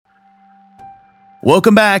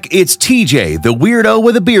Welcome back. It's TJ, the weirdo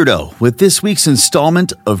with a beardo, with this week's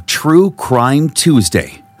installment of True Crime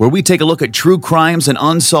Tuesday, where we take a look at true crimes and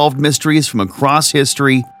unsolved mysteries from across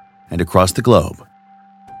history and across the globe.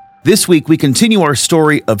 This week, we continue our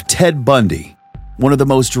story of Ted Bundy, one of the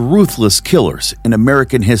most ruthless killers in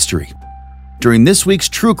American history. During this week's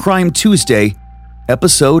True Crime Tuesday,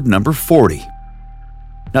 episode number 40.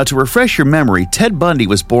 Now, to refresh your memory, Ted Bundy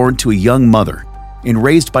was born to a young mother and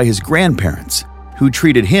raised by his grandparents, who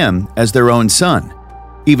treated him as their own son,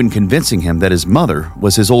 even convincing him that his mother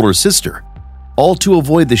was his older sister, all to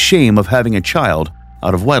avoid the shame of having a child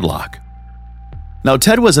out of wedlock. Now,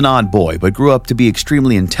 Ted was an odd boy, but grew up to be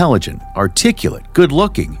extremely intelligent, articulate,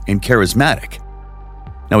 good-looking, and charismatic.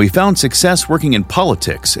 Now, he found success working in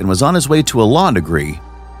politics and was on his way to a law degree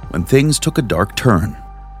when things took a dark turn.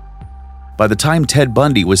 By the time Ted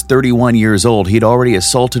Bundy was 31 years old, he'd already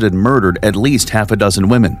assaulted and murdered at least half a dozen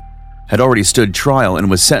women, had already stood trial and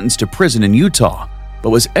was sentenced to prison in Utah, but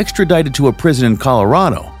was extradited to a prison in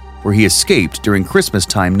Colorado, where he escaped during Christmas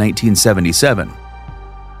time 1977.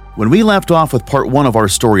 When we left off with part 1 of our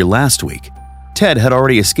story last week, Ted had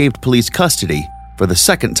already escaped police custody for the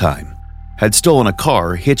second time, had stolen a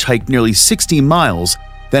car, hitchhiked nearly 60 miles,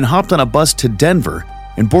 then hopped on a bus to Denver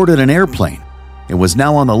and boarded an airplane, and was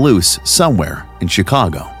now on the loose somewhere in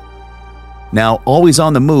Chicago. Now, always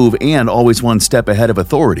on the move and always one step ahead of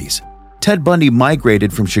authorities, Ted Bundy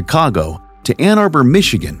migrated from Chicago to Ann Arbor,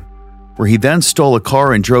 Michigan, where he then stole a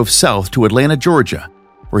car and drove south to Atlanta, Georgia,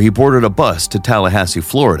 where he boarded a bus to Tallahassee,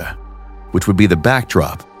 Florida, which would be the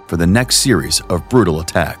backdrop for the next series of brutal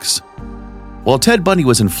attacks. While Ted Bundy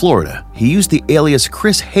was in Florida, he used the alias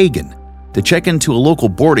Chris Hagen to check into a local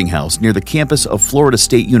boarding house near the campus of Florida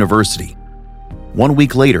State University. 1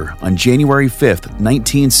 week later, on January 5th,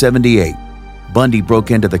 1978, Bundy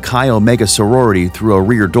broke into the Chi Omega sorority through a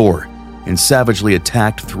rear door and savagely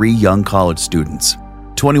attacked 3 young college students.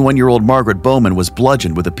 21-year-old Margaret Bowman was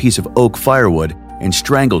bludgeoned with a piece of oak firewood and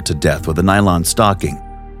strangled to death with a nylon stocking.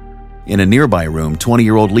 In a nearby room,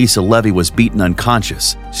 20-year-old Lisa Levy was beaten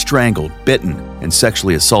unconscious, strangled, bitten, and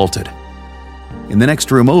sexually assaulted. In the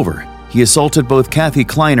next room over, he assaulted both Kathy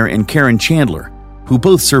Kleiner and Karen Chandler, who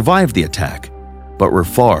both survived the attack, but were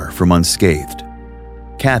far from unscathed.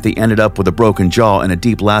 Kathy ended up with a broken jaw and a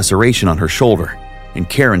deep laceration on her shoulder, and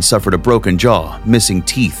Karen suffered a broken jaw, missing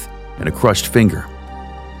teeth, and a crushed finger.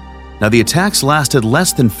 Now, the attacks lasted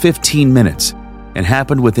less than 15 minutes and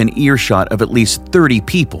happened within earshot of at least 30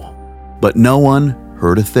 people, but no one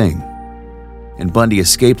heard a thing. And Bundy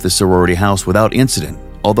escaped the sorority house without incident,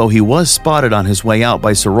 although he was spotted on his way out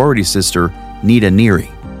by sorority sister Nita Neary.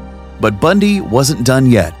 But Bundy wasn't done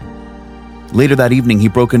yet. Later that evening, he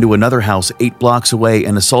broke into another house 8 blocks away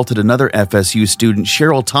and assaulted another FSU student,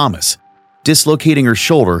 Cheryl Thomas, dislocating her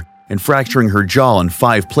shoulder and fracturing her jaw in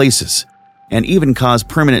 5 places, and even caused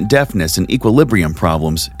permanent deafness and equilibrium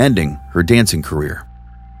problems, ending her dancing career.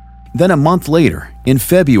 Then a month later, in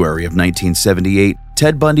February of 1978,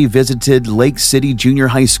 Ted Bundy visited Lake City Junior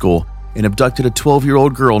High School and abducted a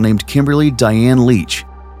 12-year-old girl named Kimberly Diane Leach,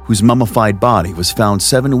 whose mummified body was found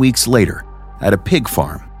 7 weeks later at a pig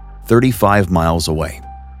farm 35 miles away.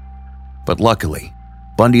 But luckily,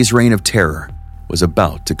 Bundy's reign of terror was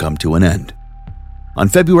about to come to an end. On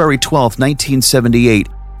February 12, 1978,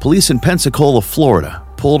 police in Pensacola, Florida,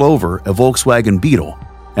 pulled over a Volkswagen Beetle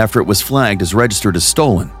after it was flagged as registered as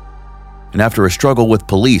stolen. And after a struggle with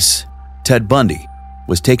police, Ted Bundy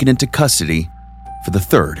was taken into custody for the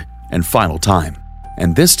third and final time.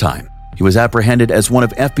 And this time, he was apprehended as one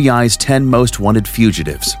of FBI's 10 most wanted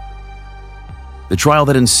fugitives. The trial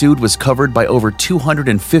that ensued was covered by over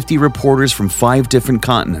 250 reporters from 5 different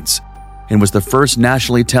continents, and was the first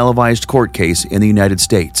nationally televised court case in the United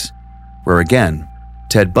States, where again,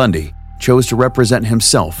 Ted Bundy chose to represent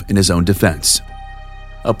himself in his own defense.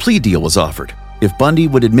 A plea deal was offered if Bundy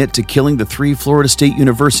would admit to killing the 3 Florida State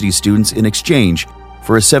University students in exchange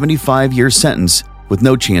for a 75-year sentence with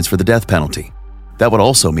no chance for the death penalty. That would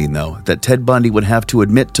also mean, though, that Ted Bundy would have to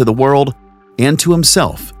admit to the world and to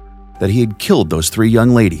himself that he had killed those 3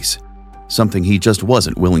 young ladies, something he just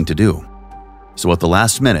wasn't willing to do. So at the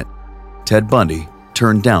last minute, Ted Bundy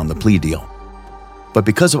turned down the plea deal. But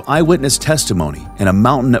because of eyewitness testimony and a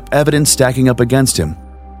mountain of evidence stacking up against him,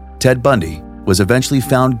 Ted Bundy was eventually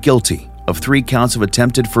found guilty of 3 counts of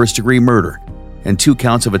attempted first-degree murder and 2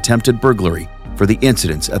 counts of attempted burglary for the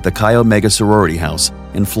incidents at the Chi Omega sorority house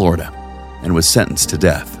in Florida, and was sentenced to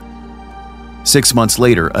death. 6 months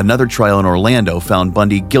later, another trial in Orlando found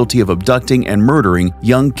Bundy guilty of abducting and murdering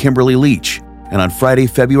young Kimberly Leach, and on Friday,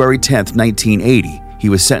 February 10, 1980, he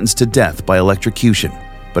was sentenced to death by electrocution,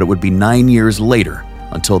 but it would be 9 years later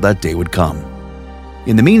until that day would come.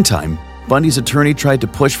 In the meantime, Bundy's attorney tried to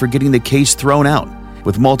push for getting the case thrown out,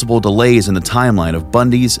 with multiple delays in the timeline of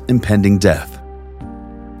Bundy's impending death.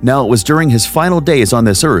 Now, it was during his final days on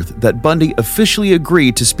this earth that Bundy officially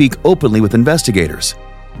agreed to speak openly with investigators,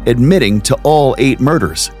 admitting to all 8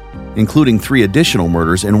 murders, including 3 additional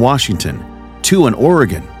murders in Washington, 2 in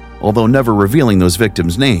Oregon, although never revealing those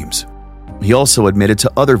victims' names. He also admitted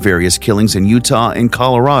to other various killings in Utah and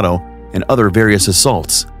Colorado and other various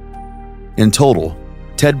assaults. In total,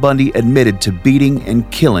 Ted Bundy admitted to beating and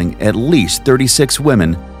killing at least 36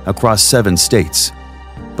 women across 7 states,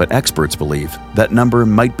 but experts believe that number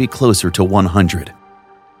might be closer to 100.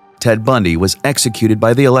 Ted Bundy was executed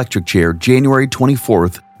by the electric chair January 24,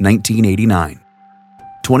 1989,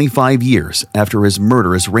 25 years after his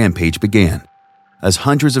murderous rampage began, as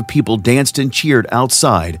hundreds of people danced and cheered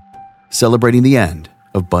outside, celebrating the end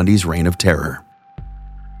of Bundy's reign of terror.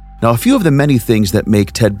 Now, a few of the many things that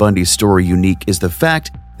make Ted Bundy's story unique is the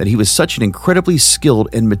fact that he was such an incredibly skilled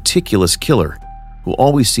and meticulous killer who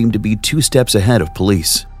always seemed to be 2 steps ahead of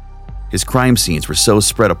police. His crime scenes were so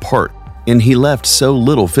spread apart, and he left so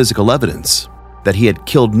little physical evidence that he had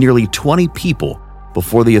killed nearly 20 people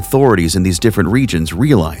before the authorities in these different regions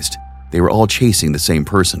realized they were all chasing the same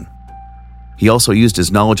person. He also used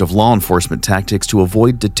his knowledge of law enforcement tactics to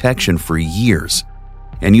avoid detection for years,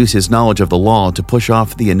 and used his knowledge of the law to push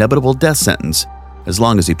off the inevitable death sentence as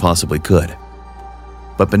long as he possibly could.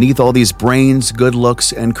 But beneath all these brains, good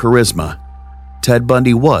looks, and charisma, Ted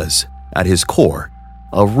Bundy was, at his core,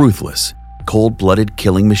 a ruthless, cold-blooded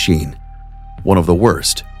killing machine, one of the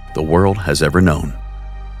worst the world has ever known.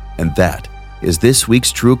 And that is this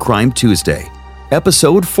week's True Crime Tuesday,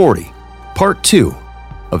 Episode 40, Part 2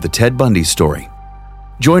 of the Ted Bundy story.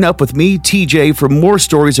 Join up with me, TJ, for more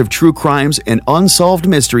stories of true crimes and unsolved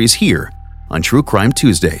mysteries here on True Crime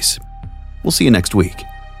Tuesdays. We'll see you next week.